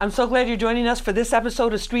I'm so glad you're joining us for this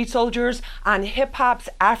episode of Street Soldiers on hip hop's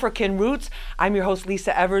African roots. I'm your host,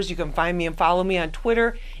 Lisa Evers. You can find me and follow me on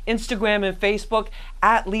Twitter, Instagram, and Facebook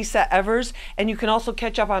at Lisa Evers. And you can also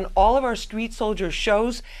catch up on all of our Street Soldiers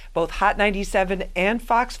shows, both Hot 97 and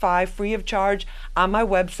Fox 5, free of charge on my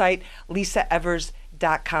website, lisaevers.com.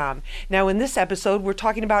 Now, in this episode, we're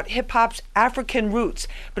talking about hip hop's African roots,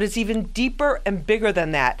 but it's even deeper and bigger than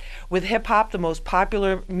that. With hip hop, the most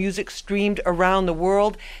popular music streamed around the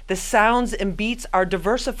world, the sounds and beats are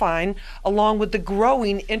diversifying along with the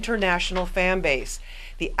growing international fan base.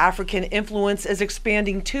 The African influence is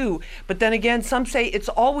expanding too, but then again, some say it's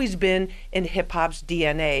always been in hip hop's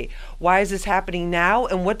DNA. Why is this happening now,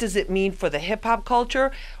 and what does it mean for the hip hop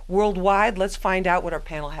culture worldwide? Let's find out what our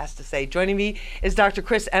panel has to say. Joining me is Dr.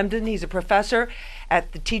 Chris Emdin. He's a professor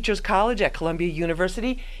at the Teachers College at Columbia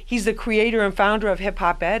University. He's the creator and founder of Hip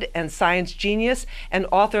Hop Ed and Science Genius, and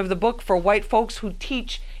author of the book For White Folks Who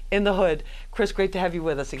Teach in the Hood. Chris, great to have you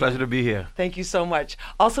with us again. Pleasure to be here. Thank you so much.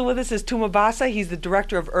 Also with us is Tuma Basa. He's the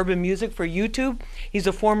director of urban music for YouTube. He's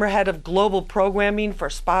a former head of global programming for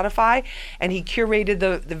Spotify, and he curated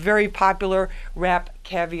the very popular Rap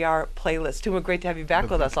Caviar playlist. Tuma, great to have you back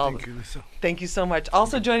with us all. Thank you, Lisa. Thank you so much.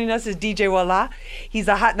 Also joining us is DJ Wala. He's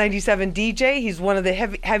a Hot 97 DJ. He's one of the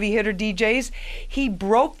heavy hitter DJs. He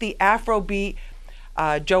broke the Afrobeat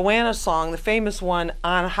Joanna song, the famous one,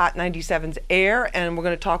 on Hot 97's air, and we're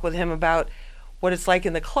going to talk with him about what it's like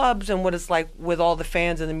in the clubs and what it's like with all the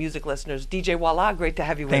fans and the music listeners. DJ Wala, great to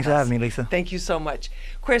have you with us. Thanks for having me, Lisa. Thank you so much.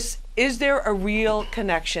 Chris, is there a real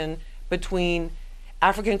connection between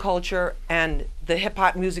African culture and the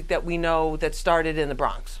hip-hop music that we know that started in the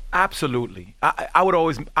Bronx? Absolutely. I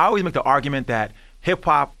always make the argument that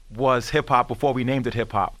hip-hop was hip-hop before we named it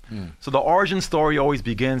hip-hop. So the origin story always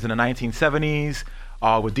begins in the 1970s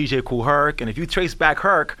with DJ Kool Herc. And if you trace back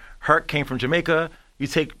Herc came from Jamaica. You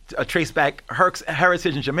trace back Herc's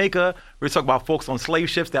heritage in Jamaica. We talk about folks on slave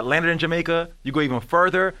ships that landed in Jamaica. You go even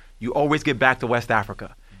further, you always get back to West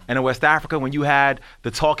Africa. And in West Africa, when you had the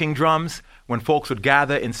talking drums, when folks would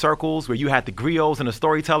gather in circles, where you had the griots and the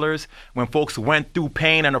storytellers, when folks went through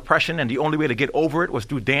pain and oppression, and the only way to get over it was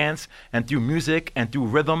through dance and through music and through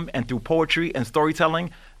rhythm and through poetry and storytelling,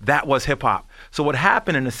 that was hip hop. So what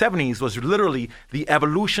happened in the 70s was literally the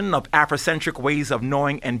evolution of Afrocentric ways of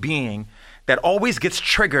knowing and being that always gets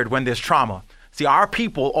triggered when there's trauma. See, our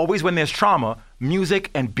people, always when there's trauma, music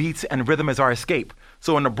and beats and rhythm is our escape.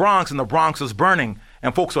 So in the Bronx, and the Bronx was burning,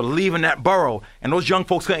 and folks were leaving that borough, and those young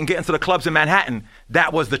folks couldn't get into the clubs in Manhattan,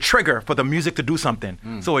 that was the trigger for the music to do something.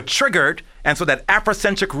 So it triggered, and so that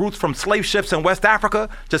Afrocentric roots from slave ships in West Africa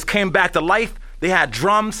just came back to life. They had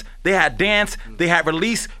drums, they had dance, they had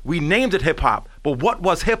release. We named it hip hop. But what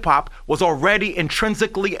was hip hop was already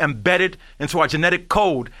intrinsically embedded into our genetic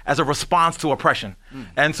code as a response to oppression.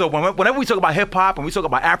 And so whenever we talk about hip hop and we talk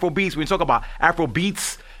about Afro beats, we talk about Afro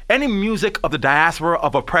beats, any music of the diaspora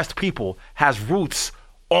of oppressed people has roots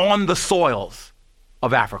on the soils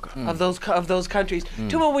of Africa. Of those countries.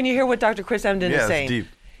 Tuma, when you hear what Dr. Chris Emdin is saying, deep.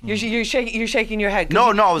 You're shaking your head. No,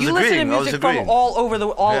 I was you agreeing. You listen to music from all over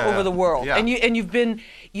the world, Yeah. and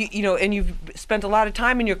you've spent a lot of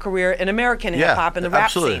time in your career in American hip hop and the rap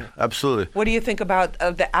scene. Absolutely. What do you think about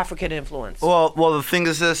the African influence? Well, the thing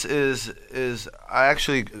is this is I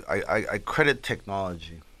credit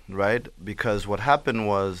technology, right? Because what happened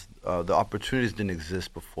was the opportunities didn't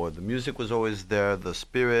exist before. The music was always there, the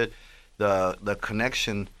spirit, the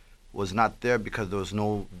connection was not there because there was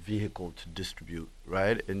no vehicle to distribute,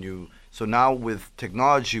 right? So now with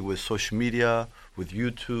technology, with social media, with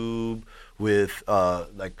YouTube, with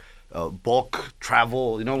bulk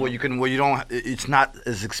travel, where you don't, it's not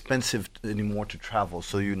as expensive anymore to travel.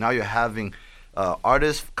 So now you're having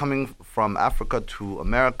artists coming from Africa to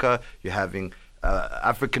America. You're having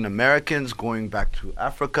African Americans going back to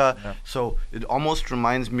Africa. Yeah. So it almost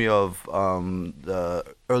reminds me of the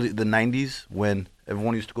 90s when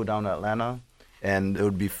everyone used to go down to Atlanta, and it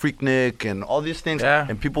would be Freaknik and all these things,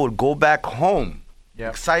 and people would go back home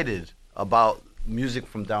excited about music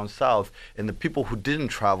from down south, and the people who didn't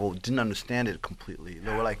travel didn't understand it completely.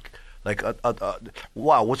 They were like,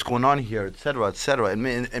 wow, what's going on here, et cetera, and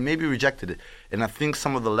maybe rejected it. And I think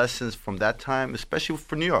some of the lessons from that time, especially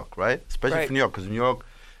for New York, right? Especially for New York, because New York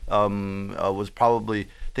was probably,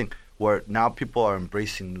 I think, where now people are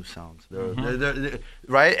embracing new sounds. They're,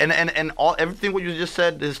 right? And everything what you just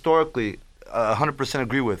said historically, 100%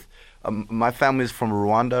 agree with. My family is from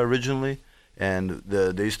Rwanda originally, and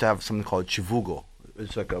they used to have something called chivugo.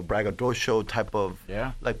 It's like a braggadocio type of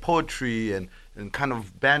like poetry and kind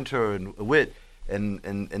of banter and wit, and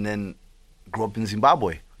then grew up in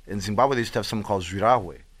Zimbabwe. In Zimbabwe, they used to have something called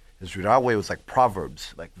Zwirawe, Zwidawe was like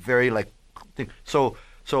proverbs, like very like thing. So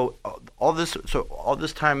all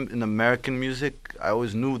this time in American music, I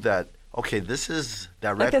always knew that okay, this is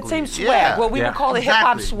directly like that same swag, what we would call the hip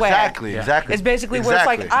hop swag. Exactly. It's basically where it's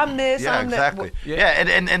like I'm this, I'm that. Exactly. Yeah,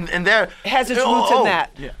 and there it has its roots in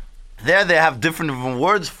that. Yeah. There they have different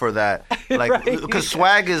words for that, like because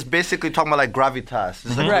swag is basically talking about like gravitas.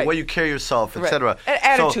 It's like the way you carry yourself, etc.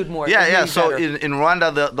 Attitude more. Yeah. So in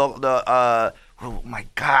Rwanda, the oh my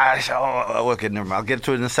gosh, okay, never mind. I'll get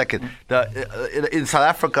to it in a second. In South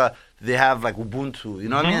Africa, they have like Ubuntu. You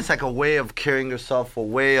know what I mean? It's like a way of carrying yourself, a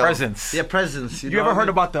way of presence. Yeah, presence. You ever heard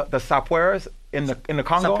about the Sapueras in the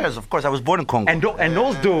Congo? Sapueras, of course. I was born in Congo. And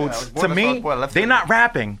those dudes, to me, they're not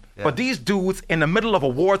rapping. Yeah. But these dudes in the middle of a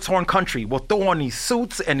war-torn country will throw on these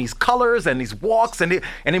suits and these colors and these walks and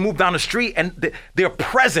they move down the street and their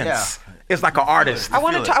presence is like an artist. I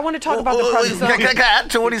want to talk about the presence. Can I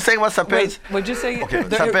add to what he's saying about Saper? Wait, what'd you say? Okay,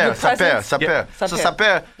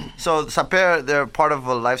 Saper. So Saper, they're part of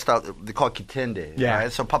a lifestyle they call Kitende. Yeah.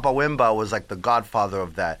 Right? So Papa Wemba was like the godfather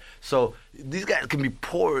of that. So these guys can be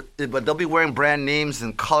poor, but they'll be wearing brand names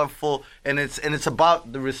and colorful, and it's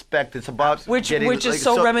about the respect. It's about which is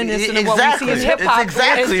so reminiscent of what we see in hip hop. It's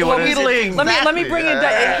exactly what it is. Let me bring in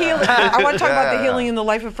healing. I want to talk about the healing and the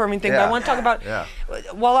life affirming thing, but I want to talk about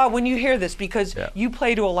Voila when you hear this because you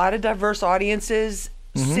play to a lot of diverse audiences,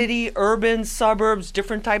 city, urban, suburbs,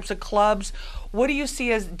 different types of clubs. What do you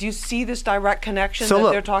see do you see this direct connection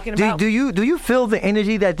they're talking about? Do you feel the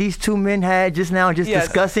energy that these two men had just now,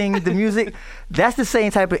 discussing the music? That's the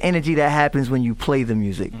same type of energy that happens when you play the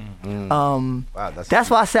music. Wow, that's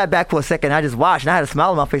why I sat back for a second. I just watched, and I had a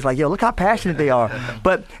smile on my face, like, yo, look how passionate they are.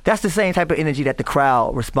 But that's the same type of energy that the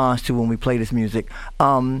crowd responds to when we play this music.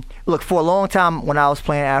 Look, for a long time when I was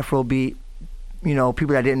playing Afrobeat,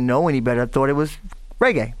 people that didn't know any better thought it was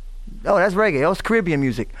reggae. Oh, that's reggae. Oh, it's Caribbean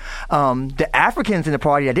music. The Africans in the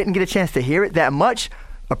party that didn't get a chance to hear it that much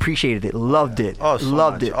appreciated it, loved it,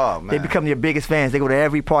 loved it. Oh, man. They become your biggest fans. They go to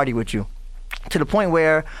every party with you, to the point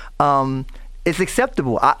where it's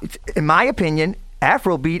acceptable. In my opinion,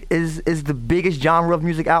 Afrobeat is the biggest genre of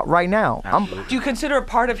music out right now. Do you consider it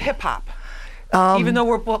part of hip hop? Even though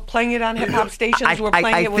we're playing it on hip hop stations,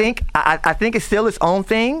 I think it's still its own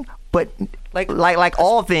thing, but like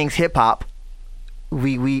all things hip hop.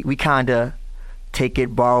 We kind of take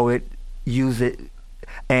it, borrow it, use it,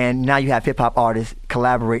 and now you have hip-hop artists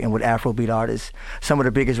collaborating with Afrobeat artists. Some of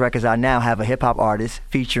the biggest records out now have a hip-hop artist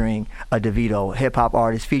featuring a Davido, hip-hop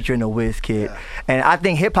artist featuring a Wizkid. And I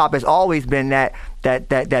think hip-hop has always been that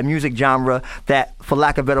music genre that, for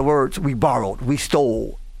lack of better words, we borrowed, we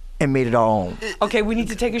stole, and made it our own. Okay, we need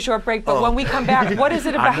to take a short break, but when we come back, what is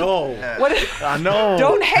it about? I know.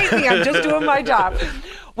 Don't hate me, I'm just doing my job.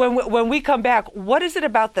 When we come back, what is it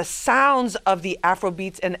about the sounds of the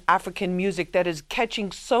Afrobeats and African music that is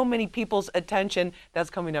catching so many people's attention? That's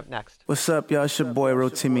coming up next. What's up, y'all? It's your boy,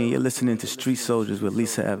 Rotimi. You're listening to Street Soldiers with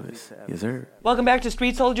Lisa Evers. Yes, sir. Welcome back to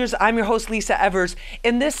Street Soldiers. I'm your host, Lisa Evers.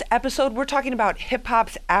 In this episode, we're talking about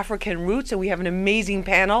hip-hop's African roots, and we have an amazing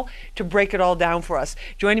panel to break it all down for us.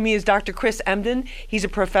 Joining me is Dr. Chris Emdin. He's a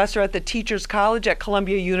professor at the Teachers College at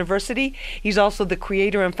Columbia University. He's also the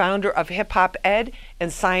creator and founder of Hip Hop Ed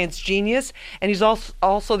and Science Genius, and he's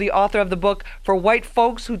also the author of the book For White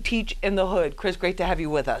Folks Who Teach in the Hood. Chris, great to have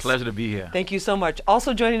you with us. Pleasure to be here. Thank you so much.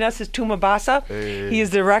 Also joining us is Tuma Basa. Hey. He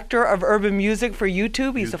is director of urban music for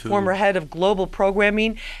YouTube. He's a former head of global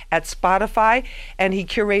programming at Spotify, and he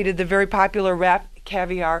curated the very popular Rap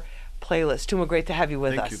Caviar playlist. Tuma, great to have you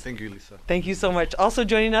with us. Thank you, Lisa. Thank you so much. Also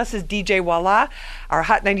joining us is DJ Voila, our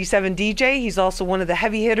Hot 97 DJ. He's also one of the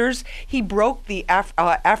heavy hitters. He broke the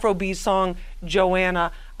Afrobeat song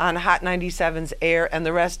Joanna on Hot 97's air, and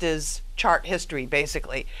the rest is chart history,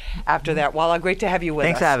 basically, after that. Voila, great to have you with us.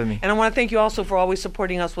 Thanks for having me. And I want to thank you also for always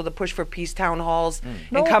supporting us with the Push for Peace town halls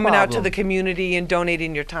No and coming out to problem. the community and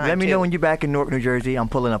donating your time. Let me too. know when you're back in Newark, New Jersey. I'm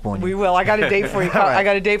pulling up on you. We will. I got a date for you. All right. I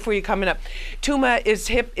got a date for you coming up. Tuma,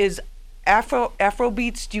 is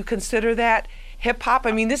Afrobeats, do you consider that hip hop?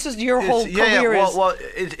 I mean, this is your whole career.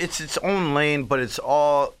 It's its own lane, but it's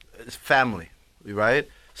family, right?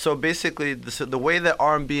 So basically, the way that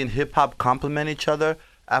R&B and hip hop complement each other,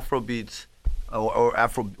 Afrobeats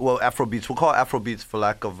Afrobeats, we'll call it Afrobeats for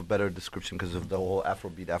lack of a better description because of the whole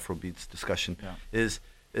Afrobeats discussion,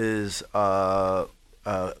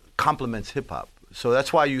 complements hip hop. So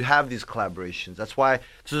that's why you have these collaborations. That's why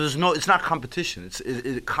it's not competition.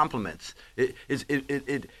 It complements.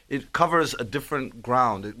 It covers a different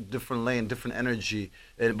ground, a different lane, different energy,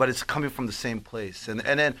 but it's coming from the same place. And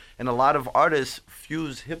a lot of artists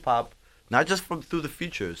fuse hip hop not just through the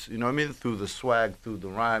features, you know what I mean, through the swag, through the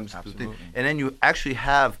rhymes, Absolutely. and then you actually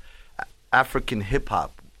have African hip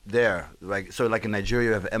hop there, like in Nigeria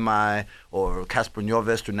you have MI or Casper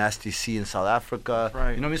Nyovest or Nasty C in South Africa,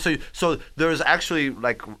 Right. you know what I mean. So there's actually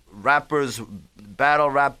like rappers battle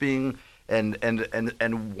rapping and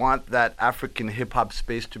want that African hip hop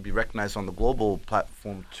space to be recognized on the global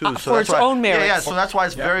platform too. For its own merits. Yeah. So that's why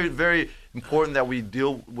it's very, very important that we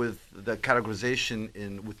deal with the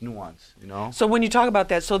categorization with nuance. You know. So when you talk about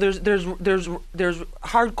that, so there's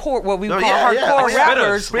hardcore, what we call yeah, hardcore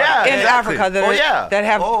rappers Yeah, in exactly. Africa that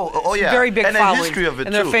have very big and followings, a history of it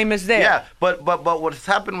and they're too. famous there. Yeah, but what's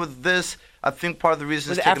happened with this, I think part of the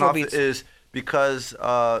reason With it's taken off Afrobeats. is because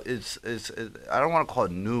it's I don't want to call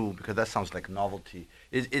it new because that sounds like novelty.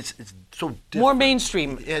 It's so different. More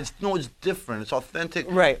mainstream. It's different. It's authentic.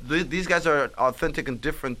 Right. These guys are authentic and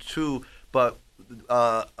different too, but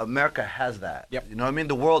America has that. Yep. You know what I mean?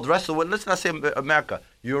 The world, the rest of the world, let's not say America.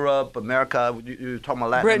 Europe, America, you're talking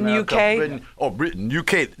about Latin Britain, America. UK. Britain,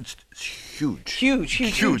 UK, it's huge. Huge.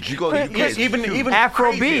 You go to UK, it's even huge.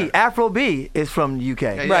 Afro crazier. B. Afro B is from the UK.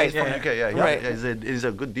 Yeah, Right. he's from UK, yeah. Right. He's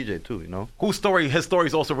a good DJ too, you know? His story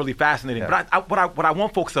is also really fascinating. Yeah. But what I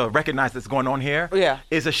want folks to recognize that's going on here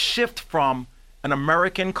is a shift from an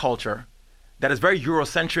American culture that is very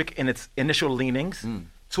Eurocentric in its initial leanings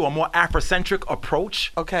to a more Afrocentric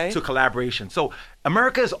approach to collaboration. So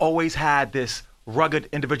America has always had this rugged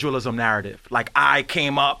individualism narrative. Like I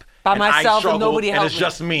came up by and myself I and struggled nobody and helped it's me.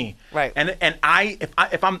 just me. Right. And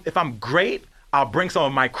if I'm great, I'll bring some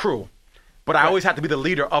of my crew. But I always have to be the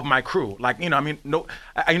leader of my crew. Like, you know, I mean, the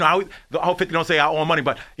whole 50 don't say I owe money,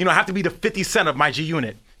 but, you know, I have to be the 50 Cent of my G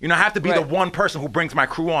unit. You know, I have to be the one person who brings my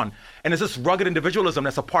crew on. And it's this rugged individualism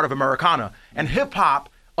that's a part of Americana. And hip hop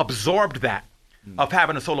absorbed that of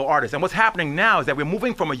having a solo artist. And what's happening now is that we're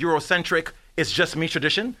moving from a Eurocentric, it's just me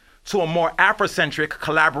tradition, to a more Afrocentric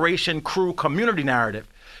collaboration, crew, community narrative.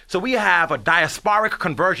 So we have a diasporic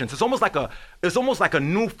convergence. It's almost like a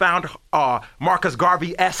newfound Marcus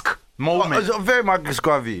Garvey-esque movement. It's very Marcus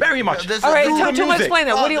Garvey. Very much. All right, Through the to music. explain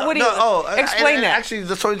that. What do you explain that? Actually,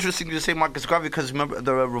 that's so interesting you say Marcus Garvey because remember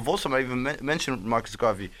the Revolt Summit, I even mentioned Marcus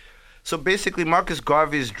Garvey. So basically, Marcus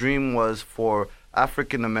Garvey's dream was for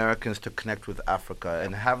African Americans to connect with Africa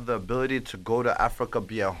and have the ability to go to Africa,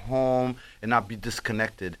 be at home, and not be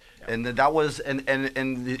disconnected. Yeah. And that was and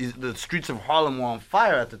the streets of Harlem were on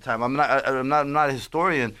fire at the time. I'm not a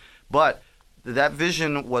historian, but that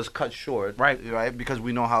vision was cut short, right? Because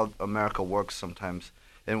we know how America works sometimes,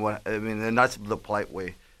 and and that's the polite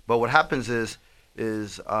way. But what happens is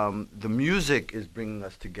the music is bringing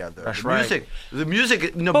us together. That's The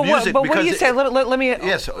music. No, but music. What do you say? Let me.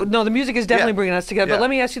 Yes. No, the music is definitely bringing us together. Yeah. But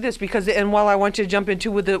let me ask you this, because and while I want you to jump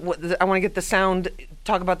into I want to get the sound.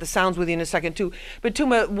 Talk about the sounds with you in a second too. But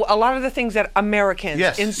Tuma, a lot of the things that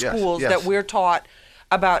Americans in schools that we're taught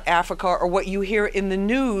about Africa, or what you hear in the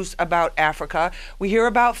news about Africa. We hear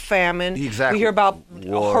about famine. Exactly. We hear about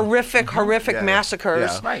war. horrific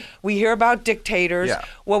massacres. Yeah. Right. We hear about dictators. Yeah.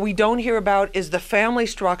 What we don't hear about is the family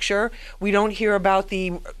structure. We don't hear about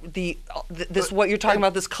this what you're talking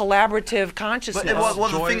about, this collaborative consciousness. But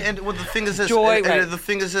the thing is this. Joy, the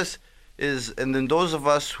thing is this. And then those of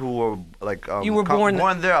us who were like you were born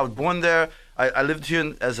there. I was born there. I lived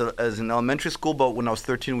here as an elementary school, but when I was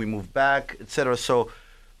 13, we moved back, etc. So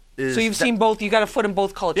you've seen both. You got a foot in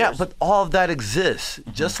both cultures. Yeah, but all of that exists.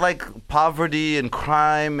 Just like poverty and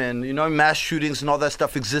crime and mass shootings and all that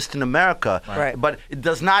stuff exists in America. Right. But it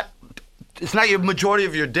does not. It's not your majority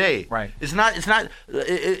of your day. Right. It's not.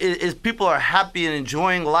 People are happy and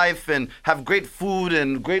enjoying life and have great food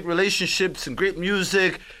and great relationships and great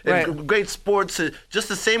music and great sports. Just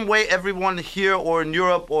the same way everyone here or in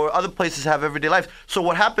Europe or other places have everyday life. So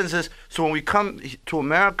what happens is, when we come to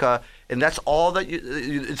America, and that's all that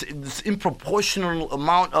it's disproportional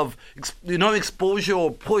amount of exposure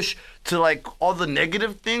or push to like all the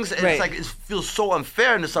negative things, and it's like it feels so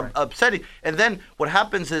unfair and it's upsetting. And then what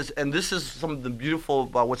happens is, and this is some of the beautiful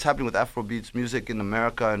about what's happening with Afrobeats music in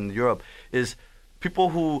America and Europe, is people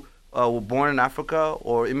who were born in Africa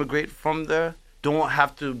or immigrate from there don't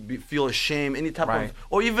have to feel ashamed, any type of,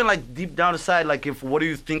 or even like deep down inside, like what are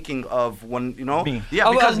you thinking of when Me. Yeah,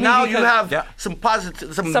 because now you have some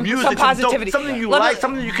positive, some music, some positivity, something you like,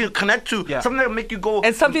 something you can connect to, something that make you go,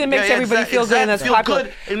 and something that makes everybody feel good and that's popular.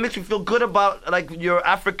 Good. It makes you feel good about like your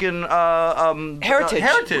African heritage.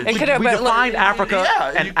 We define Africa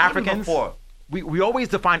and Africans we always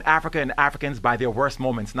define Africa and Africans by their worst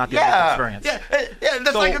moments, not their lived experience. Yeah,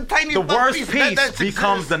 that's So like a tiny the worst piece that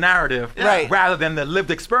becomes the narrative rather than the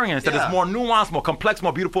lived experience that is more nuanced, more complex,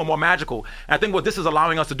 more beautiful, more magical. And I think what this is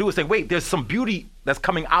allowing us to do is say, wait, there's some beauty that's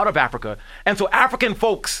coming out of Africa. And so African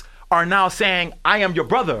folks are now saying, I am your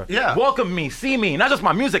brother. Yeah. Welcome me, see me, not just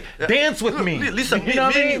my music, dance with me. Lisa, you know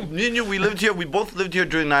what I mean? me and you, we lived here. We both lived here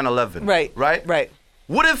during 9/11. Right. Right.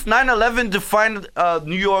 What if 9/11 defined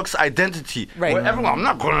New York's identity? Right. Where everyone, I'm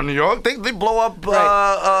not going to New York. They blow up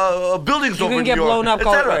buildings You over can New get York, blown up,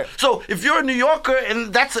 etc. right. So if you're a New Yorker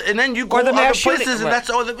and then you go Or the other mass shooting, places and right. that's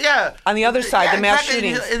all. On the other side, the mass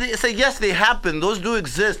exactly. shootings. They say yes, they happen. Those do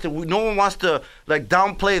exist, and no one wants to like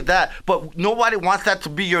downplay that. But nobody wants that to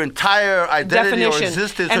be your entire identity or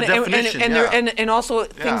existence or definition. And also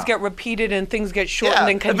things get repeated and things get shortened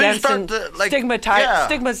and condensed and stigmatized.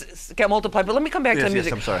 Stigmas get multiplied. But let me come back to the music.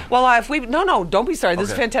 I'm sorry. Well, if we no, don't be sorry. This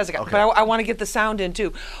is fantastic. Okay. But I want to get the sound in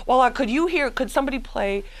too. Well, could somebody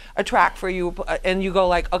play a track for you and you go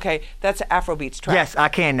like, okay, that's an Afrobeats track. Yes, I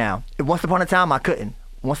can now. Once upon a time, I couldn't.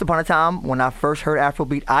 Once upon a time, when I first heard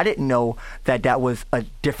Afrobeat, I didn't know that was a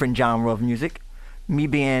different genre of music. Me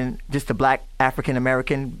being just a black African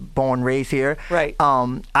American, born, raised here, right?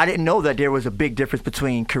 I didn't know that there was a big difference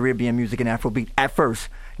between Caribbean music and Afrobeat at first.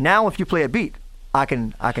 Now, if you play a beat, I can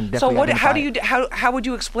definitely. So identify it. how would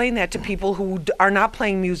you explain that to people who are not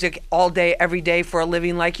playing music all day every day for a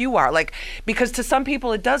living like you are? Like, because to some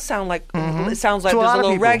people it does sound like it sounds like To a there's lot a of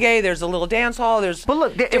little people. reggae, there's a little dance hall, there's But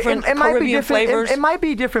look, different it might be Caribbean different, flavors. It might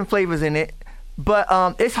be different flavors in it, but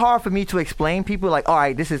it's hard for me to explain. People like, all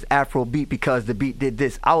right, this is Afrobeat because the beat did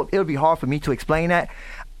this. It'll be hard for me to explain that,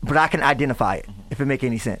 but I can identify it if it make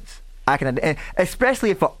any sense. I can, and especially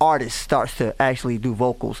if an artist starts to actually do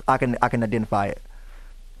vocals, I can identify it.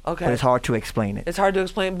 Okay. But it's hard to explain it. It's hard to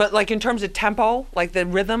explain, but like in terms of tempo, like the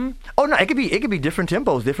rhythm. Oh no, it could be different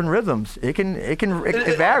tempos, different rhythms. It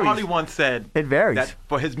varies. Harley once said It varies. that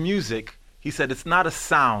for his music, he said it's not a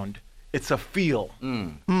sound, it's a feel.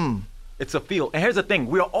 It's a feel. And here's the thing,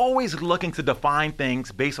 we're always looking to define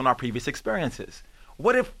things based on our previous experiences.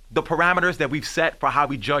 What if the parameters that we've set for how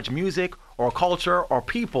we judge music or culture or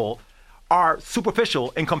people are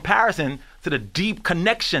superficial in comparison to the deep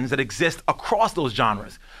connections that exist across those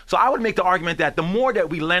genres? So I would make the argument that the more that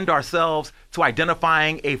we lend ourselves to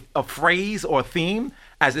identifying a phrase or theme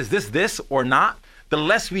as is this or not, the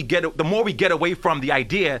more we get away from the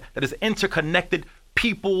idea that it's interconnected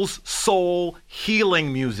people's soul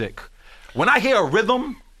healing music. When I hear a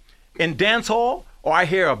rhythm in dancehall, or I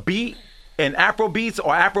hear a beat in Afrobeats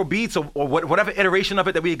or whatever iteration of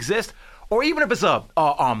it that we exist, or even if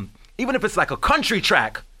it's like a country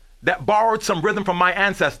track that borrowed some rhythm from my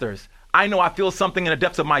ancestors, I know I feel something in the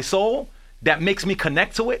depths of my soul that makes me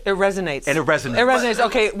connect to it. It resonates. And it resonates. It resonates.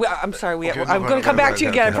 Okay, I'm sorry. I'm going to come back to you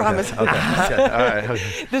again, I promise. All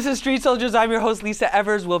right. This is Street Soldiers. I'm your host, Lisa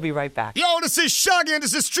Evers. We'll be right back. Yo, this is Shaggy, and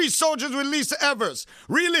this is Street Soldiers with Lisa Evers.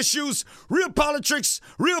 Real issues, real politics,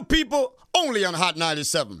 real people, only on Hot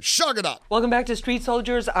 97. Shug it up. Welcome back to Street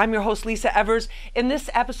Soldiers. I'm your host, Lisa Evers. In this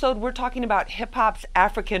episode, we're talking about hip-hop's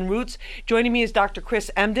African roots. Joining me is Dr. Chris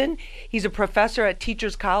Emdin. He's a professor at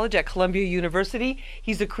Teachers College at Columbia University.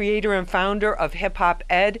 He's the creator and founder of Hip Hop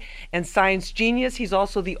Ed and Science Genius. He's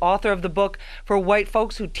also the author of the book For White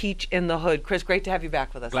Folks Who Teach in the Hood. Chris, great to have you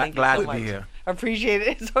back with us. Thank you so Glad much. to be here. Appreciate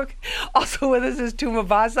it. It's okay. Also with us is Tuma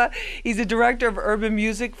Vasa. He's a director of urban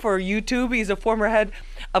music for YouTube. He's a former head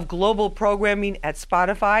of global programming at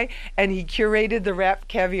Spotify, and he curated the Rap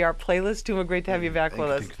Caviar playlist. Tuma, great to have you back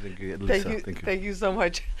with us. Thank you, Lisa. Thank you so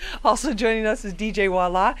much. Also joining us is DJ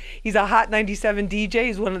Wala. He's a Hot 97 DJ.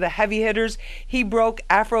 He's one of the heavy hitters. He broke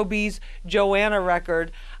Afrobeats Joanna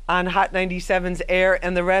record on Hot 97's air,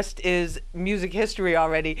 and the rest is music history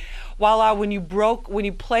already. Wala, when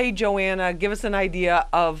you played Joanna, give us an idea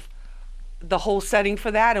of the whole setting for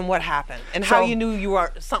that and what happened and how you knew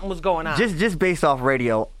something was going on. Just based off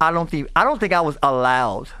radio, I don't think I was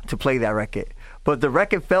allowed to play that record. But the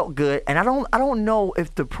record felt good, and I don't know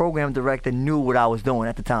if the program director knew what I was doing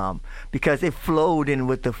at the time, because it flowed in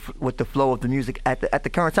with the flow of the music at the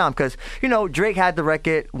current time. Because Drake had the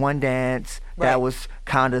record One Dance that was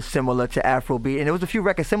kind of similar to Afrobeat, and there was a few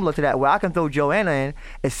records similar to that where I can throw Joanna in,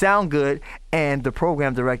 it sound good, and the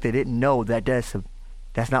program director didn't know that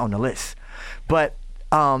that's not on the list. But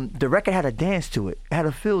the record had a dance to it, it had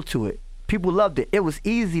a feel to it. People loved it. It was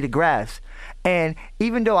easy to grasp. And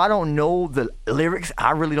even though I don't know the lyrics,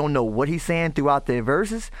 I really don't know what he's saying throughout the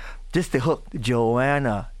verses, just the hook,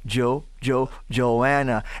 Joanna,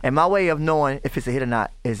 Joanna. And my way of knowing if it's a hit or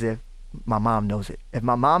not is if my mom knows it. If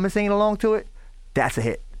my mom is singing along to it, that's a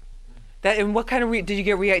hit. That and what kind of did you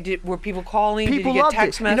get? Were people calling? People did you get loved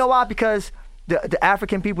text it. messages? You know why? Because the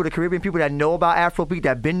African people, the Caribbean people that know about Afrobeat,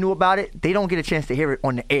 that been knew about it, they don't get a chance to hear it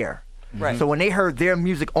on the air. Right. So when they heard their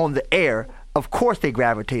music on the air, of course they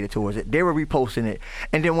gravitated towards it. They were reposting it.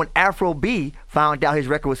 And then when Afro B found out his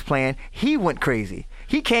record was playing, he went crazy.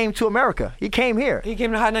 He came to America. He came here. He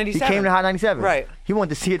came to Hot 97. He came to Hot 97. Right. He wanted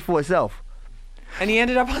to see it for himself. And he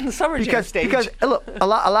ended up on the Summer Jam stage. Because look, a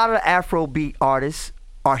lot of the Afrobeat artists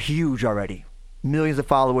are huge already. Millions of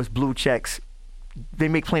followers, blue checks. They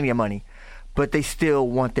make plenty of money. But they still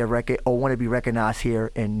want their record or want to be recognized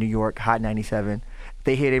here in New York, Hot 97.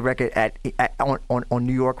 They hear their record on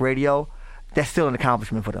New York radio. That's still an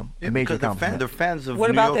accomplishment for them. A major accomplishment. They're fans of What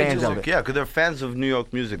New about York they music. just- Yeah, because they're fans of New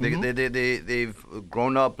York music. They've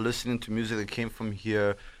grown up listening to music that came from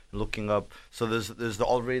here, looking up. So there's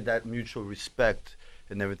already that mutual respect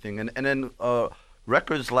and everything. And then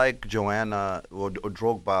records like Joanna or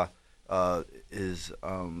Drogba a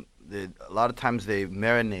lot of times they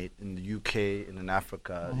marinate in the UK and in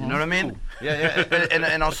Africa. You know what I mean? Yeah.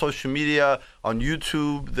 And on social media, on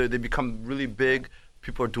YouTube, they become really big.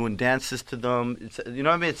 People are doing dances to them. You know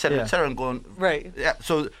what I mean? Et cetera, et cetera, and going. Right. Yeah.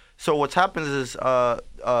 So what happens is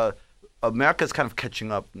America's kind of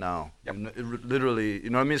catching up now. Yep. Literally, you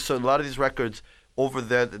know what I mean? So a lot of these records over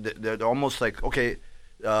there, they're almost like, okay,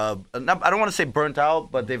 I don't want to say burnt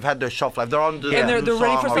out, but they've had their shelf life. They're on the And they're new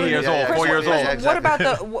ready for song something. already. years old, Chris, 4 years Chris, old. What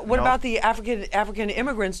about what about the African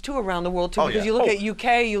immigrants too around the world too? Oh, Because yeah. you look at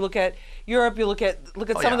UK, you look at Europe, you look at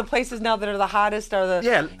some of the places now that are the hottest are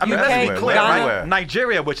the I mean, let's be UK, clear, Ghana. everywhere. right?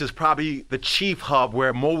 Nigeria, which is probably the chief hub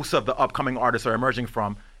where most of the upcoming artists are emerging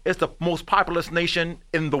from, is the most populous nation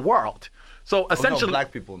in the world. So essentially,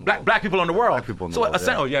 black people in the world. black people in the world. Black people in the so world,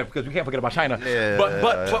 essentially, yeah. because we can't forget about China. Yeah,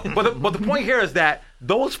 But the point here is that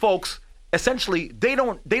those folks essentially they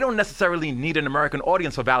don't necessarily need an American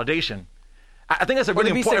audience for validation. I think that's a Or to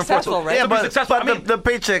really be important successful, point. right? Yeah, To be but successful, I mean, the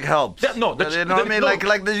paycheck helps. Yeah, no, you know what I mean? no.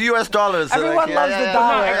 Like the U.S. dollars. Everyone loves the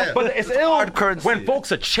dollar. but it's hard currency. when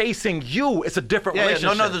folks are chasing you. It's a different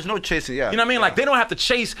relationship. No, there's no chasing. Yeah, You know what I mean? Like they don't have to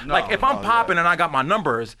chase. Like if I'm popping and I got my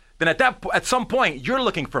numbers, then at some point you're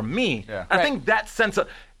looking for me. Yeah. I think that sense of,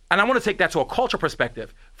 and I want to take that to a culture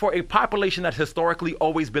perspective. For a population that's historically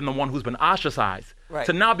always been the one who's been ostracized, Right.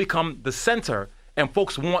 to now become the center, and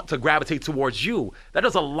folks want to gravitate towards you. That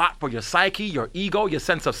does a lot for your psyche, your ego, your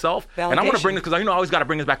sense of self. And I want to bring this because I always got to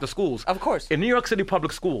bring this back to schools. Of course. In New York City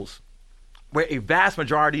public schools, where a vast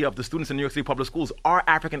majority of the students in New York City public schools are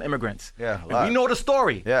African immigrants. Yeah, a And lot. we know the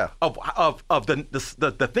story Yeah. of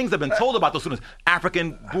the things that have been told about those students.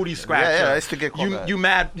 African booty scratcher. I used to get called that. You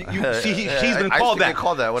mad? She's been I used called to that. get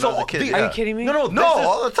called that when I was a kid, the- yeah. Are you kidding me? No, No,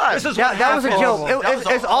 all the time. This is That was a what joke. happens. That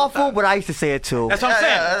was It's all the awful, time. but I used to say it too. That's what I'm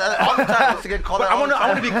saying. all the time. I used to get called But that I all want the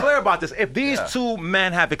to time. be clear about this. If these two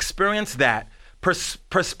men have experienced that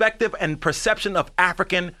perspective and perception of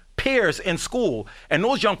African peers in school, and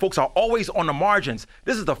those young folks are always on the margins,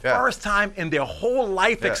 this is the first time in their whole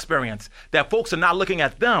life experience that folks are not looking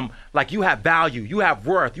at them like you have value, you have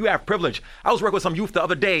worth, you have privilege. I was working with some youth the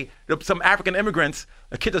other day, some African immigrants,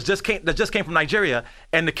 a kid that just came from Nigeria,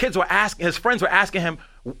 and the kids were asking, his friends were asking him,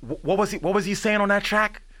 what was he saying on that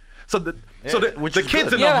track? So the which the is kids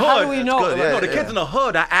good. in Yeah, the how hood, do we know? good, yeah, the kids in the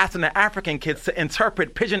hood are asking the African kids to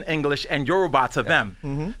interpret Pidgin English and Yoruba to them.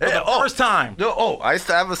 For the first time. I used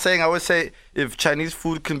to have a saying. I would say, if Chinese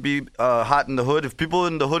food can be hot in the hood, if people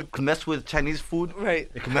in the hood can mess with Chinese food, Right.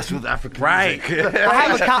 they can mess with African Right. music.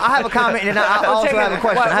 I have a comment, and I also take have it. a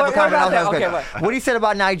question. What- I have a what comment. I about also have a that? question. Okay, What he said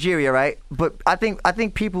about Nigeria, right? But I think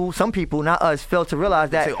some people, not us, fail to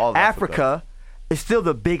realize that say all of Africa is still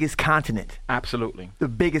the biggest continent. Absolutely. The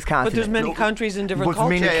biggest But continent. there's many countries in different With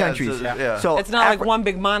cultures. many Yeah, countries. yeah. So It's not like Afri- one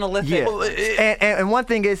big monolithic. Yeah. Well, and one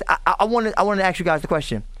thing is, I wanted to ask you guys the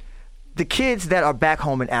question: the kids that are back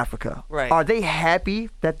home in Africa, Right. are they happy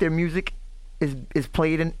that their music is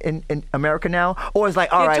played in America now, or is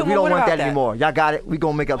like, all Yeah, right, Tuma, we don't what want about that that? anymore. Y'all got it. We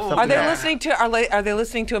gonna make up something. Are they else. listening to are they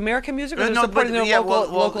listening to American music or are they No, supporting their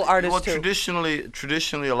local artists well, too?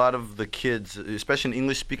 traditionally, a lot of the kids, especially in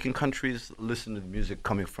English-speaking countries, listen to the music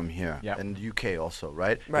coming from here, Yep. and the UK also,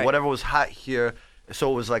 right? Right. Whatever was hot here, so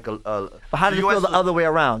it was like a. But how does it feel the other way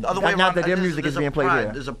around? The other way Not around, that their there's- music is there's a being played pride.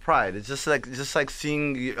 here. There's a pride. It's just like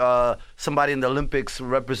seeing somebody in the Olympics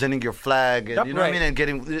representing your flag, and, Yep. you know what I Right. mean, and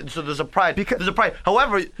getting. So there's a pride. Because- There's a pride.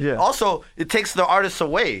 However, Yeah. also it takes the artists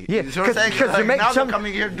away. Yeah, you see what I'm saying? Like, now they're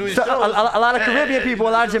coming here doing so shows. a lot of Caribbean people,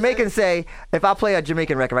 a lot of You know what I'm Jamaicans say, if I play a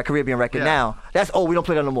Jamaican record, a Caribbean record Yeah. now, we don't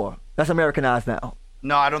play that no more. That's Americanized now.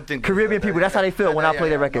 No, I don't think Caribbean people, that's how they feel when I play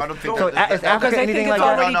their records. I don't think So that- is that- Africa Because they anything think it's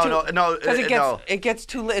like that? already No, because it gets no. it gets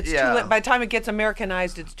too late. It's Yeah. too late. By the time it gets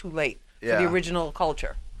Americanized, it's too late for the Yeah. original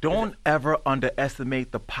culture. Don't ever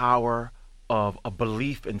underestimate the power of a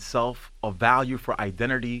belief in self, a value for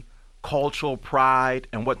identity, cultural pride,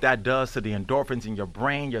 and what that does to the endorphins in your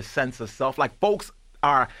brain, your sense of self. Like, folks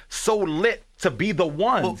are so lit to be the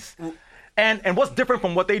ones. And what's different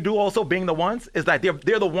from what they do also being the ones is that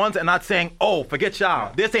they're the ones and not saying, oh, forget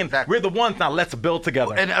y'all. They're saying, we're the ones, now let's build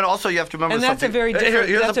together. And also you have to remember something. And that's a very different,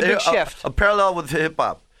 that's a big shift. A parallel with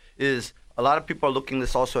hip-hop is a lot of people are looking at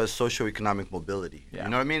this also as socioeconomic mobility. You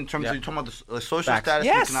know what I mean? In terms of, you're talking about the social status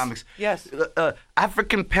and economics. Yes.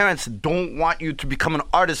 African parents don't want you to become an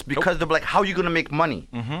artist because they're like, how are you going to make money?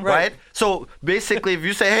 Right? So basically, if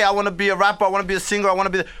you say, hey, I want to be a rapper, I want to be a singer, I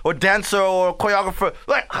want to be or dancer or choreographer,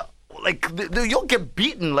 you'll get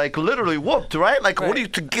beaten, like literally whooped, right? Like, what do you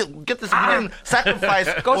to get this million sacrifice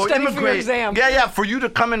Go or study immigrate? for your exam. Yeah, for you to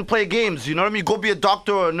come and play games. You know what I mean? Go be a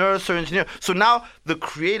doctor or a nurse or engineer. So now the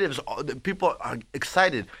creatives, the people are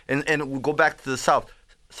excited, and we go back to the South.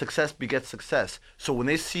 Success begets success. So when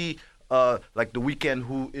they see like The Weeknd,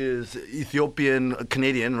 who is Ethiopian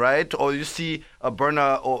Canadian, right? Or you see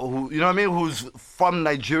Burna, or who, you know what I mean, who's from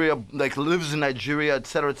Nigeria, like lives in Nigeria, et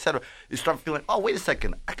cetera, you start feeling, oh, wait a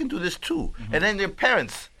second, I can do this too. And then their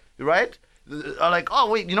parents, right, are like,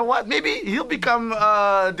 oh, wait, you know what? Maybe he'll become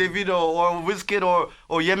Davido or Wizkid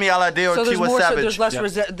or Yemi Alade or Tiwa Savage. So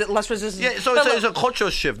there's less resistance. Yeah, so it's a cultural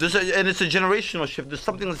shift. And it's a generational shift. There's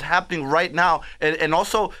something that's happening right now. And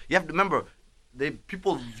also, you have to remember,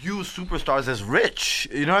 people view superstars as rich,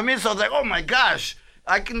 you know what I mean? So it's like, oh my gosh,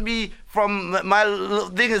 I can be from my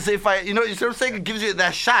thing is if I, you know what I'm saying? It gives you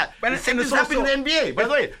that shot. And same thing's happening in the NBA. By the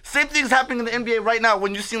way, same thing's happening in the NBA right now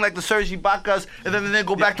when you see like the Serge Ibakas and then they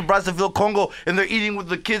go back to Brazzaville, Congo, and they're eating with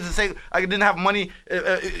the kids and saying, I didn't have money.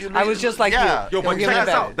 I was just like you. Yo, but check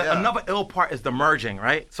this out. Another ill part is the merging,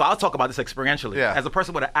 right? So I'll talk about this experientially. As a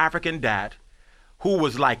person with an African dad who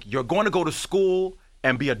was like, you're going to go to school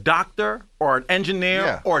and be a doctor or an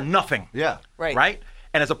engineer or nothing. Right?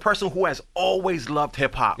 And as a person who has always loved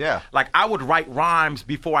hip hop, like I would write rhymes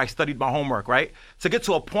before I studied my homework, right? To get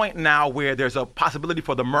to a point now where there's a possibility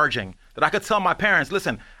for the merging, that I could tell my parents,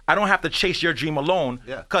 listen, I don't have to chase your dream alone,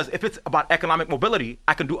 because if it's about economic mobility,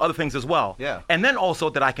 I can do other things as well. And then also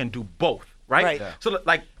that I can do both. Right? So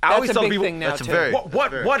like I always tell people,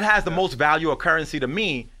 what has the most value or currency to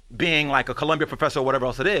me, being like a Columbia professor or whatever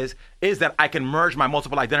else it is that I can merge my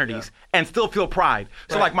multiple identities and still feel pride.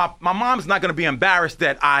 So like my mom's not gonna be embarrassed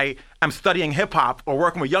that I am studying hip hop or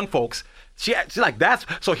working with young folks. She's like,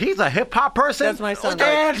 so he's a hip hop person? That's my son.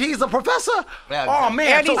 And he's a professor? Oh,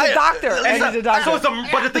 man. And he's a doctor.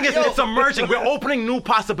 But the thing is, it's emerging. We're opening new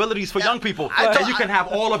possibilities for young people. And you can have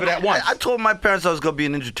all of it at once. I told my parents I was going to be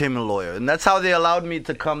an entertainment lawyer. And that's how they allowed me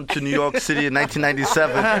to come to New York City in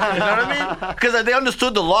 1997. You know what I mean? Because they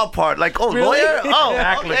understood the law part. Like, oh, really? Lawyer? Oh,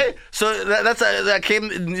 exactly. Okay. So that came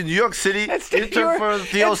in New York City. Intern for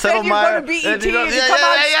Theo Settlemyer. You're going to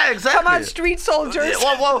BET. Exactly. Come on, Street Soldiers.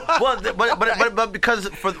 But because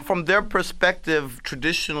from their perspective,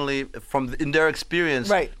 traditionally, in their experience,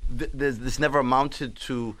 this never amounted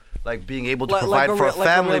to like being able to provide for a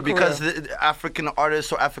family because the African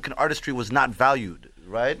artists or African artistry was not valued.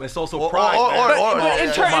 Right? It's also pride.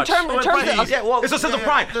 In terms of it's a sense of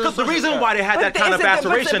pride. Because the reason why they had that kind of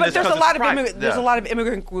aspiration is because it's pride. There's a lot of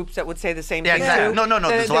immigrant groups that would say the same thing too. No.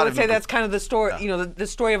 There's a lot of would say that's kind of the story. You know, the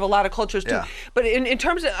story of a lot of cultures too. But in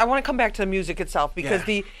terms of, I want to come back to the music itself because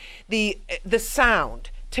the sound.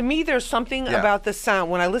 To me, there's something about the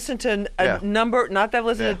sound. When I listen to a number, not that I've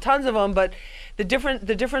listened to tons of them, but the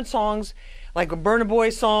different songs. Like a Burna Boy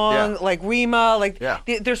song, like Rima,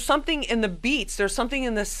 there's something in the beats, there's something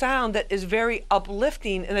in the sound that is very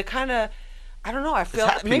uplifting, and it kind of, I don't know, I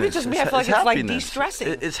feel, maybe it's just me, I feel like it's like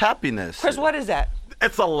de-stressing. It's happiness. Chris, what is that?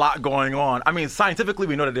 It's a lot going on. I mean, scientifically,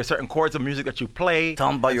 we know that there's certain chords of music that you play. Tell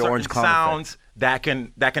them about your Orange Clown sounds that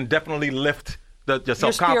can definitely lift your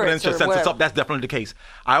self-confidence, your sense of self. That's definitely the case.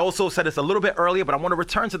 I also said this a little bit earlier, but I want to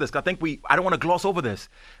return to this, because I think I don't want to gloss over this.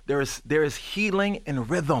 There is healing in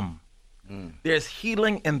rhythm. There's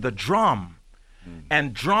healing in the drum.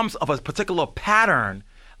 And drums of a particular pattern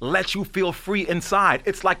let you feel free inside.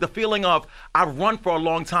 It's like the feeling of, I've run for a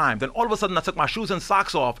long time, then all of a sudden I took my shoes and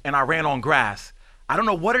socks off and I ran on grass. I don't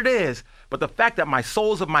know what it is, but the fact that my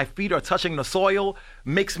soles of my feet are touching the soil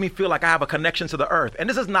makes me feel like I have a connection to the earth. And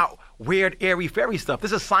this is not weird, airy, fairy stuff.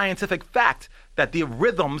 This is scientific fact that the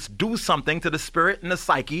rhythms do something to the spirit and the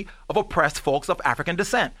psyche of oppressed folks of African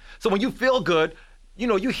descent. So when you feel good, you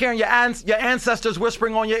know, you're hearing your ancestors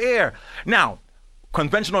whispering on your ear. Now,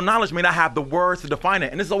 conventional knowledge may not have the words to define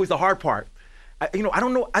it, and this is always the hard part. I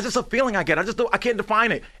don't know. It's just a feeling I get. I can't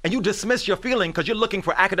define it. And you dismiss your feeling because you're looking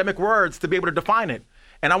for academic words to be able to define it.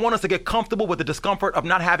 And I want us to get comfortable with the discomfort of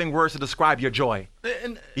not having words to describe your joy.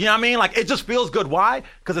 You know what I mean? Like, it just feels good. Why?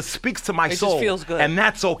 Because it speaks to my soul. It just feels good. And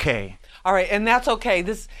that's okay. All right, and that's okay.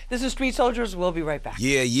 This is Street Soldiers. We'll be right back.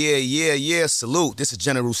 Yeah. Salute. This is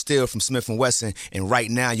General Steele from Smith & Wesson, and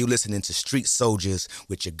right now you're listening to Street Soldiers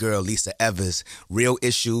with your girl Lisa Evers. Real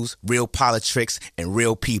issues, real politics, and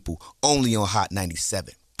real people. Only on Hot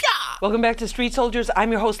 97. Welcome back to Street Soldiers.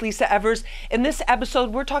 I'm your host, Lisa Evers. In this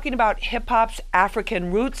episode, we're talking about hip-hop's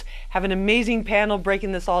African roots. Have an amazing panel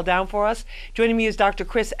breaking this all down for us. Joining me is Dr.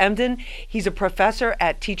 Chris Emdin. He's a professor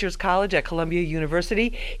at Teachers College at Columbia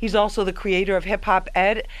University. He's also the creator of Hip Hop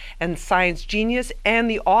Ed and Science Genius and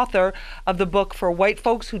the author of the book For White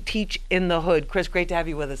Folks Who Teach in the Hood. Chris, great to have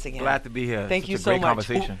you with us again. Glad to be here. Thank you It's so a great much.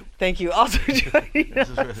 conversation. Thank you. Also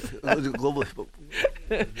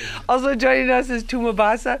joining us is Tuma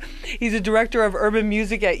Basa. He's a director of urban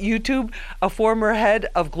music at YouTube, a former head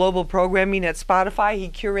of global programming at Spotify. He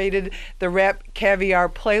curated the Rap Caviar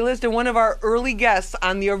playlist and one of our early guests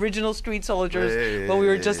on the original Street Soldiers when we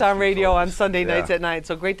were just on radio on Sunday nights at night.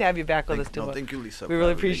 So great to have you back with us, Tuma. Thank you, Lisa. We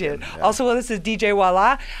really appreciate it. Yeah. Also with us is DJ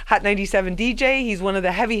Wala, Hot 97 DJ. He's one of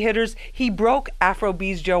the heavy hitters. He broke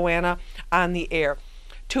Afrobeats Joanna on the air.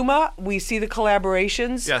 Tuma, we see the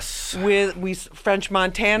collaborations with French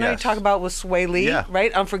Montana. Yes. You talk about with Sway Lee,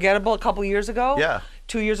 right? Unforgettable a couple years ago. Yeah.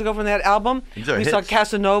 2 years ago from that album. We saw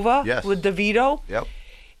Casanova with Davido. Yep.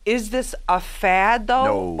 Is this a fad though?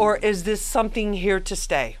 No. Or is this something here to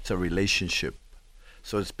stay? It's a relationship.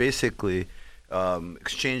 So it's basically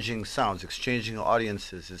exchanging sounds, exchanging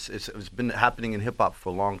audiences. It's been happening in hip hop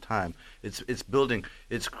for a long time. It's building,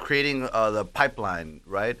 it's creating the pipeline,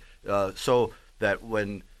 right? So that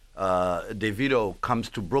when Davido comes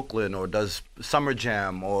to Brooklyn or does Summer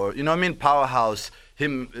Jam or, you know what I mean, Powerhouse,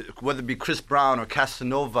 him, whether it be Chris Brown or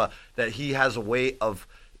Casanova, that he has a way of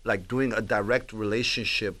like doing a direct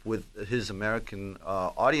relationship with his American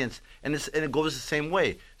audience, and it goes the same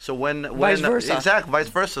way. So when vice versa. Exactly, vice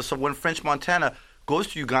versa. So when French Montana goes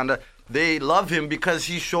to Uganda, they love him because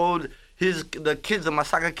he showed the kids, the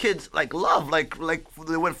Masaka kids, like love, like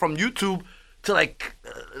they went from YouTube to like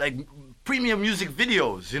premium music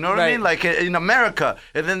videos, you know what I mean? Like in America.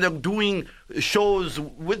 And then they're doing shows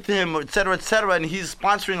with him, et cetera, and he's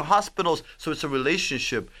sponsoring hospitals. So it's a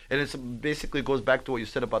relationship. And it's basically goes back to what you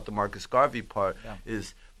said about the Marcus Garvey part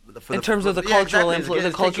is in terms of the cultural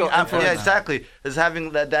influence. Yeah, exactly. Is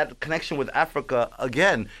having that connection with Africa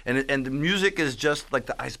again. And the music is just like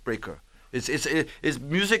the icebreaker. It's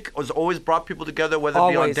music has always brought people together, whether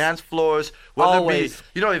it be on dance floors, whether it be,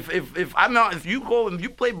 you know, if I'm out, if you go and you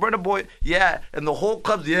play Burna Boy, and the whole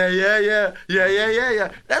club's yeah.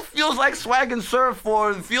 That feels like Swag and Surf,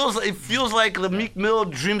 or it feels like the Meek Mill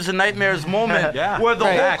Dreams and Nightmares moment, where the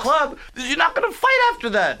whole club, you're not gonna fight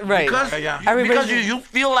after that, right? Because you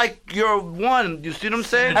feel like you're one. You see what I'm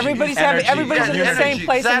saying? Everybody's in the same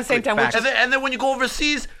place at the same time. And then when you go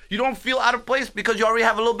overseas, you don't feel out of place because you already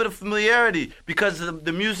have a little bit of familiarity because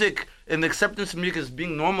the music and the acceptance of music is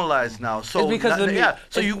being normalized now. So you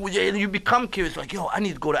become curious, like, yo, I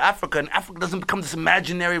need to go to Africa, and Africa doesn't become this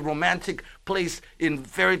imaginary romantic place in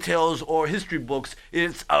fairy tales or history books.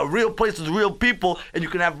 It's a real place with real people, and you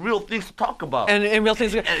can have real things to talk about. And real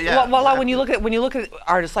things. When you look at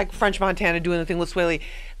artists like French Montana doing the thing with Sway Lee,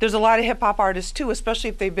 there's a lot of hip hop artists too, especially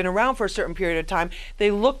if they've been around for a certain period of time.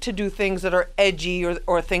 They look to do things that are edgy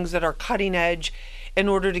or things that are cutting edge, in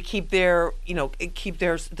order to keep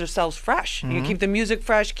themselves fresh. Mm-hmm. You keep the music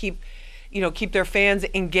fresh, keep their fans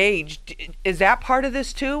engaged. Is that part of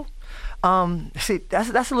this too? See,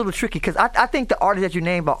 that's a little tricky because I think the artists that you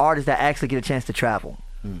name are artists that actually get a chance to travel.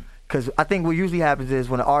 Because I think what usually happens is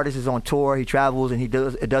when an artist is on tour, he travels and he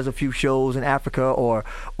does a few shows in Africa or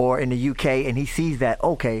in the UK, and he sees that,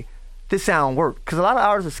 okay, this sound works. Because a lot of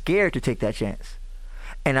artists are scared to take that chance,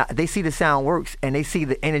 and they see the sound works and they see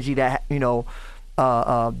the energy that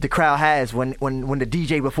the crowd has when the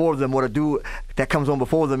DJ before them or the dude that comes on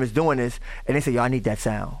before them is doing this, and they say, yo, I need that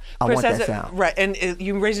sound. I want that sound. Right, and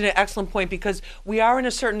you raised an excellent point, because we are in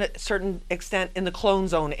a certain extent in the clone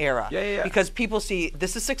zone era. Yeah. Because people see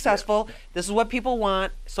this is successful, this is what people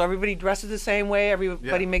want, so everybody dresses the same way,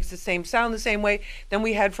 everybody makes the same sound the same way. Then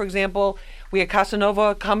we had, for example,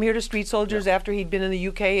 Casanova come here to Street Soldiers after he'd been in the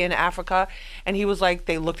UK and Africa, and he was like,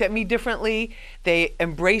 they looked at me differently, they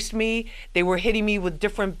embraced me, they were hitting me with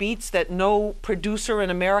different beats that no producer in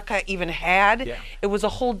America even had. It was a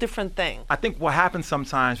whole different thing. I think what happens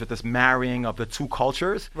sometimes with this marrying of the two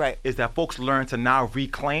cultures is that folks learn to now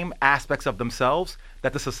reclaim aspects of themselves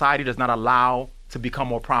that the society does not allow to become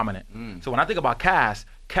more prominent. So when I think about Cass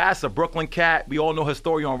Cass, a Brooklyn cat. We all know his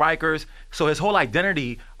story on Rikers. So his whole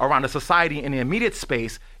identity around the society in the immediate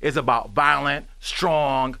space is about violent,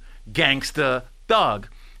 strong, gangster, thug.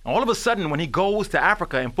 And all of a sudden, when he goes to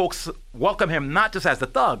Africa and folks welcome him not just as the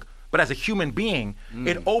thug, but as a human being,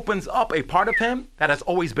 it opens up a part of him that has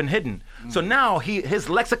always been hidden. So now his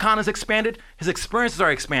lexicon is expanded, his experiences are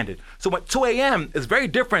expanded. So what 2 a.m. is very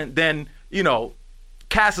different than,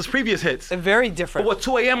 Cass's previous hits. Very different. But what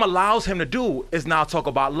 2 a.m. allows him to do is now talk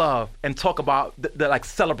about love and talk about the like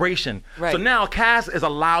celebration. Right. So now Cass is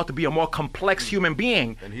allowed to be a more complex human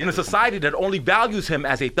being in a society that only values him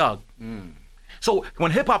as a thug. So when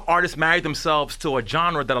hip-hop artists marry themselves to a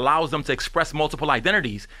genre that allows them to express multiple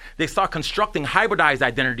identities, they start constructing hybridized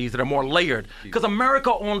identities that are more layered. Because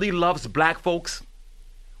America only loves black folks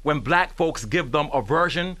when black folks give them a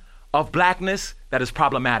version of blackness that is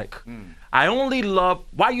problematic. I only love,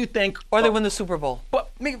 why you think... Or they win the Super Bowl. But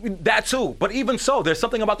that too. But even so, there's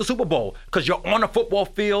something about the Super Bowl. Because you're on a football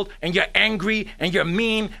field and you're angry and you're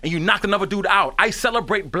mean and you knocked another dude out. I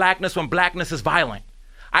celebrate blackness when blackness is violent.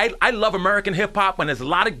 I love American hip hop when there's a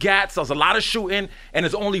lot of gats, there's a lot of shooting, and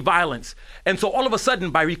there's only violence. And so all of a sudden,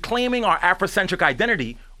 by reclaiming our Afrocentric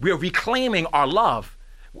identity, we're reclaiming our love.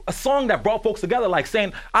 A song that brought folks together, like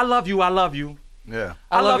saying, I love you, I love you. Yeah.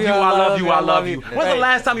 I love you, I love you, I love you. When's the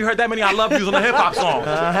last time you heard that many I love yous on a hip hop song? All of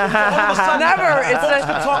a sudden, Never. It's folks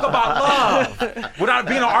can talk about love without it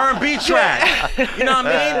being an R&B track. You know what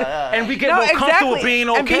I mean? And we get more comfortable being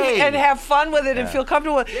okay. And have fun with it and feel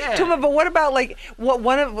comfortable with it. Tuma, but what about like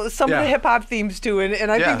some of the hip hop themes too?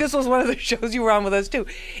 And I think this was one of the shows you were on with us too.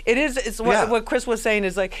 It's what Chris was saying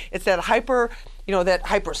is like it's that that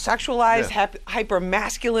hypersexualized, hyper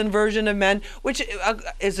masculine version of men, which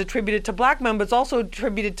is attributed to black men, but it's also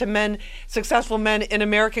attributed to men, successful men in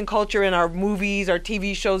American culture, in our movies, our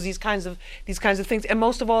TV shows, these kinds of things, and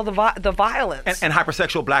most of all the violence and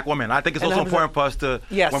hypersexual black women. I think it's also important for us to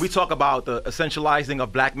when we talk about the essentializing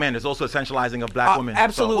of black men, there's also essentializing of black women.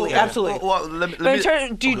 Absolutely, absolutely.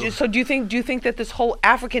 Do you think that this whole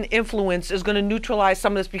African influence is going to neutralize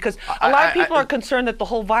some of this? Because a lot of people are concerned that the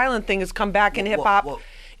whole violent thing has come back in hip hop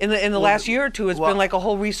in the last year or two. It's been like a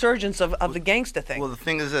whole resurgence of the gangsta thing. Well, the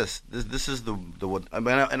thing is this is the what I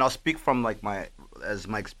mean, and I'll speak from like my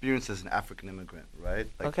experience as an African immigrant, right?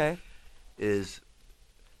 Like, is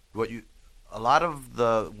what you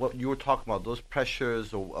were talking about, those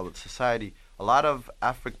pressures of society. A lot of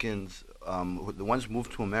Africans, the ones who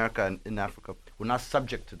moved to America and in Africa, were not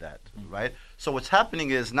subject to that, right? So what's happening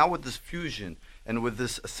is now with this fusion and with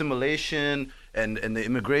this assimilation and the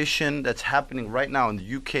immigration that's happening right now in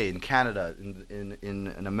the UK, in Canada,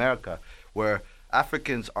 in America, where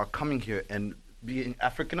Africans are coming here and being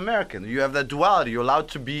African American. You have that duality. You're allowed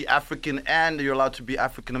to be African and you're allowed to be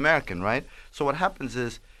African American, right? So what happens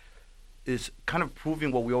is kind of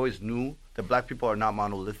proving what we always knew, that black people are not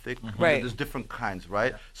monolithic. Right. There's different kinds,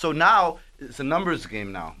 right? So now it's a numbers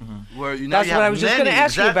game now, where that's what I was just going to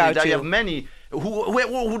ask you about. You have many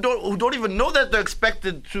who don't even know that they're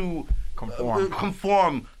expected to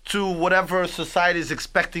conform to whatever society is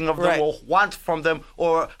expecting of them or wants from them,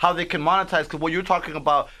 or how they can monetize. Because what you're talking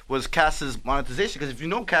about was Cass's monetization. Because if you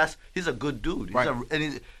know Cass, he's a good dude.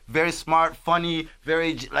 He's very smart, funny,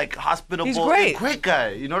 very like hospitable. He's great. Great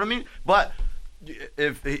guy. You know what I mean? But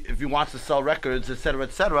if he wants to sell records, et cetera,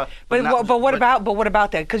 but what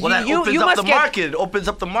about that? Because it opens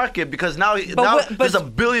up the market because now there's 1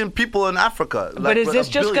 billion people in Africa. But is this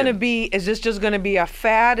just going to be a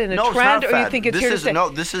fad and a trend, or you think it's here to stay? No,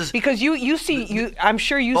 this is because I'm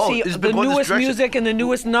sure you see the newest music and the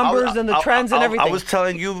newest numbers and the trends and everything. I was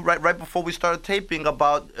telling you right before we started taping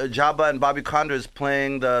about Jabba and Bobby Condors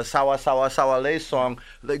playing the Sawa Sawa Sawa Le song,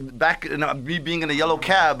 like back in me being in a yellow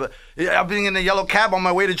cab. I'm being in a yellow cab on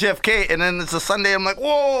my way to JFK, and then it's a Sunday. I'm like,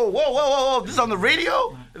 whoa! This is on the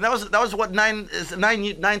radio, and that was what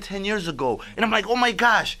 10 years ago, and I'm like, oh my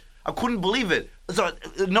gosh, I couldn't believe it. So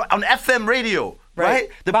on FM radio. Right?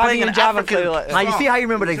 They're Bobby playing an African song. Now you see how you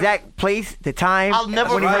remember the exact place, the time. I'll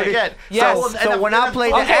never forget. Yes. So when I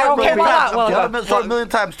played the I've told a million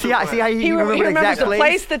times too. See how he remember the exact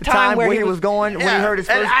place, the time where he was going, when he heard his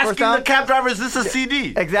first asking time. the cab driver, is this a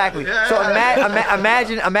CD? Exactly. So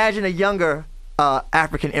imagine a younger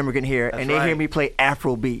African immigrant here, and they hear me play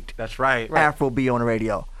Afrobeat. That's right. Afrobeat on the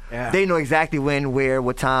radio. Yeah. They know exactly when, where,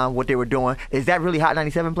 what time, what they were doing. Is that really Hot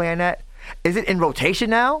 97 playing that? Is it in rotation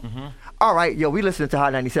now? Mm-hmm. All right, we listening to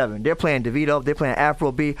Hot 97. They're playing DeVito. They're playing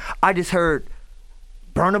Afrobeat. I just heard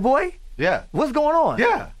Burna Boy. Yeah. What's going on?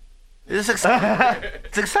 Yeah. It's exciting.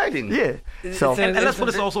 It's exciting. Yeah. So and let's put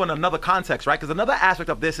this also in another context, right? Because another aspect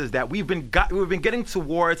of this is that we've been getting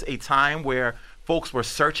towards a time where folks were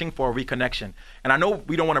searching for a reconnection. And I know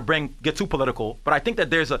we don't want to get too political, but I think that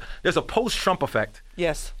there's a post-Trump effect.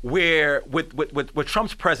 Yes. Where with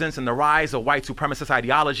Trump's presence and the rise of white supremacist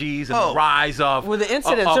ideologies and the rise of with the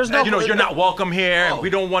incidents, there's no, you're not welcome here, and we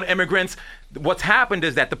don't want immigrants. What's happened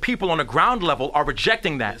is that the people on the ground level are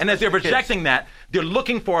rejecting that. And as they're rejecting that, they're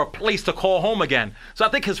looking for a place to call home again. So I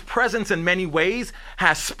think his presence in many ways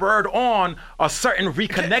has spurred on a certain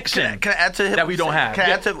reconnection can I add to him, that we don't have. Can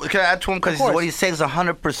I add to him? Because what he's saying is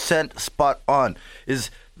 100% spot on. Is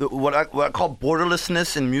what I call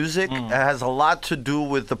borderlessness in music has a lot to do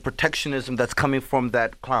with the protectionism that's coming from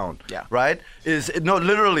that clown. Yeah. Right?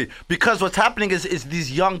 Literally. Because what's happening is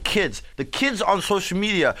these young kids, the kids on social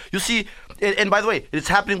media, you see, and by the way, it's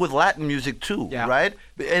happening with Latin music too, right?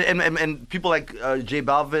 And people like J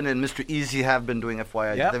Balvin and Mr. Easy have been doing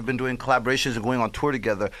FYI. Yep. They've been doing collaborations and going on tour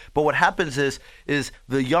together. But what happens is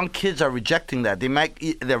the young kids are rejecting that.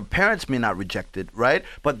 Their parents may not reject it, right?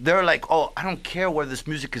 But they're like, oh, I don't care where this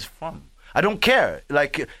music is from. I don't care.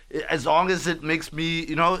 Like, as long as it makes me,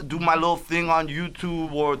 do my little thing on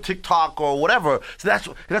YouTube or TikTok or whatever. So that's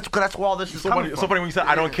where all this is coming from. So funny when you said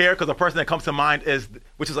I don't care, because the person that comes to mind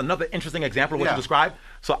which is another interesting example of what you described.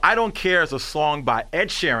 So I Don't Care is a song by Ed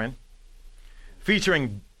Sheeran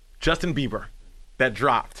featuring Justin Bieber that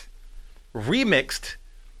dropped, remixed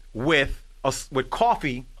with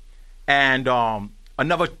Coffee and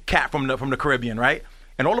another cat from the Caribbean, right?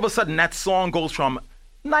 And all of a sudden that song goes from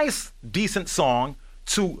nice, decent song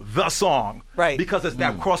to the song, right? Because it's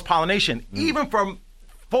that cross-pollination, even from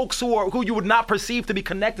folks who you would not perceive to be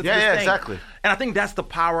connected to this thing. Exactly. And I think that's the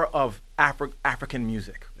power of African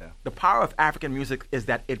music. Yeah. The power of African music is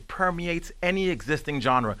that it permeates any existing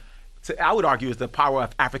genre. So I would argue is the power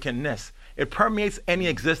of Africanness. It permeates any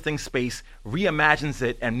existing space, reimagines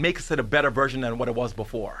it, and makes it a better version than what it was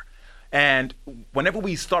before. And whenever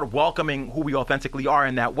we start welcoming who we authentically are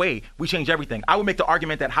in that way, we change everything. I would make the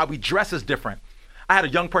argument that how we dress is different. I had a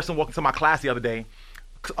young person walk into my class the other day,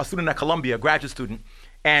 a student at Columbia, a graduate student,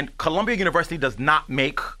 and Columbia University does not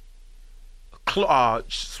make Columbia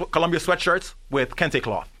sweatshirts with kente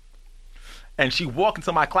cloth. And she walked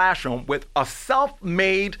into my classroom with a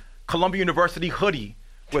self-made Columbia University hoodie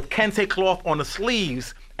with kente cloth on the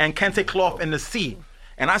sleeves and kente cloth in the seat.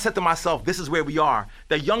 And I said to myself, this is where we are.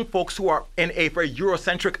 The young folks who are in a very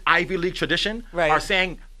Eurocentric Ivy League tradition are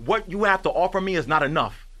saying, what you have to offer me is not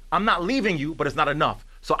enough. I'm not leaving you, but it's not enough.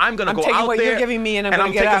 So I'm going to go out what there, you're giving me, and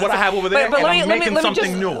I'm taking what I have over there, and I'm making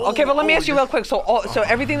something new. Okay, but let me ask you real quick. So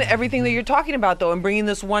everything that you're talking about, though, and bringing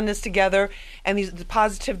this oneness together, and these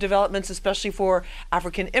positive developments, especially for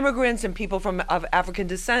African immigrants and people of African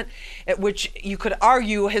descent, which you could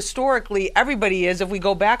argue historically everybody is if we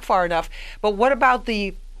go back far enough. But what about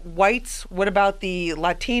the whites? What about the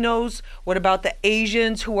Latinos? What about the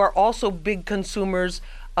Asians who are also big consumers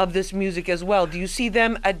of this music as well? Do you see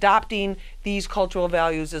them adopting these cultural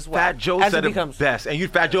values as well? Fat Joe said it best, and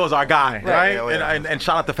Fat Joe is our guy, right? And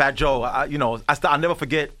shout out to Fat Joe. I'll never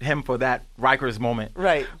forget him for that Rikers moment.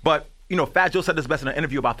 Right. But Fat Joe said this best in an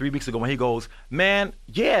interview about 3 weeks ago when he goes, "Man,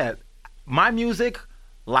 yeah, my music,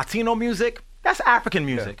 Latino music, that's African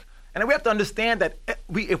music." Yeah. And we have to understand that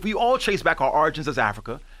if we all trace back our origins as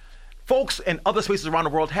Africa, folks in other spaces around the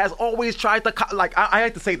world has always tried to, I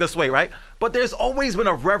hate to say it this way, right? But there's always been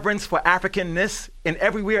a reverence for Africanness in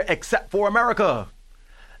everywhere except for America.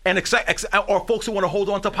 And or folks who want to hold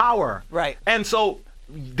on to power. Right. And so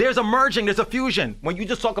there's a merging, there's a fusion. When you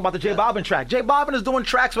just talk about the J Balvin track, J Balvin is doing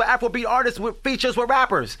tracks with Afrobeat artists with features with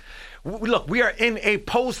rappers. Look, we are in a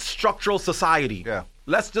post-structural society. Yeah.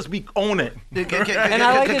 Let's just own it. And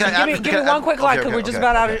I like this. Give me one quick line, because we're just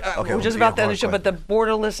about to end the show. But the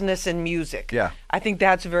borderlessness in music. Yeah. I think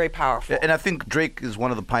that's very powerful. And I think Drake is one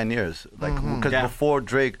of the pioneers. Because before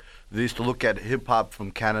Drake, they used to look at hip hop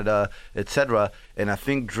from Canada, etc. And I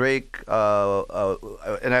think Drake,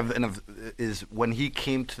 is when he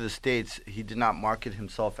came to the States, he did not market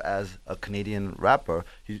himself as a Canadian rapper.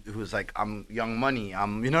 He was like, I'm Young Money. You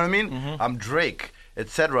know what I mean? Mm-hmm. I'm Drake,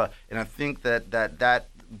 etc. And I think that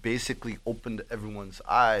basically opened everyone's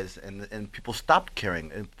eyes, and people stopped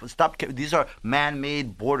caring. These are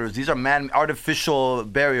man-made borders. These are artificial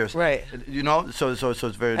barriers. Right. So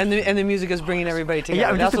it's very. And the music is bringing everybody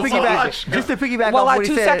together. Yeah, just to piggyback off what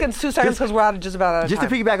he said. 2 seconds, because we're just about out of time. Just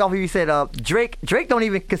to piggyback off what you said, Drake don't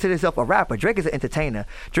even consider himself a rapper. Drake is an entertainer.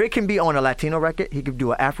 Drake can be on a Latino record. He can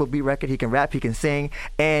do an Afrobeat record. He can rap. He can sing,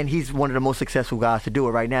 and he's one of the most successful guys to do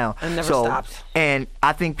it right now. And never stops. And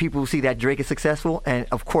I think people see that Drake is successful, and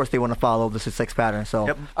of of course they want to follow the success pattern. So.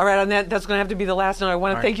 Yep. All right, on that's going to have to be the last note. I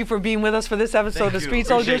want to thank you for being with us for this episode of you. Street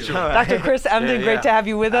Appreciate Soldiers. you. Dr. Chris Emdin, great to have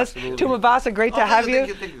you with us. Tuma Basa, great to have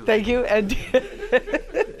you. Thank you. And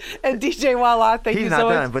and DJ Wala, thank you He's so not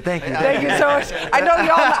much. done, but thank you. Thank you so much. I know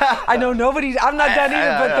y'all. I know nobody's. I'm not done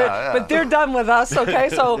either, but they're done with us. Okay,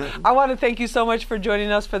 so I want to thank you so much for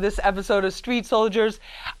joining us for this episode of Street Soldiers.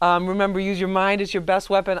 Remember, use your mind. It's your best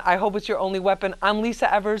weapon. I hope it's your only weapon. I'm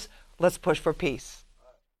Lisa Evers. Let's push for peace.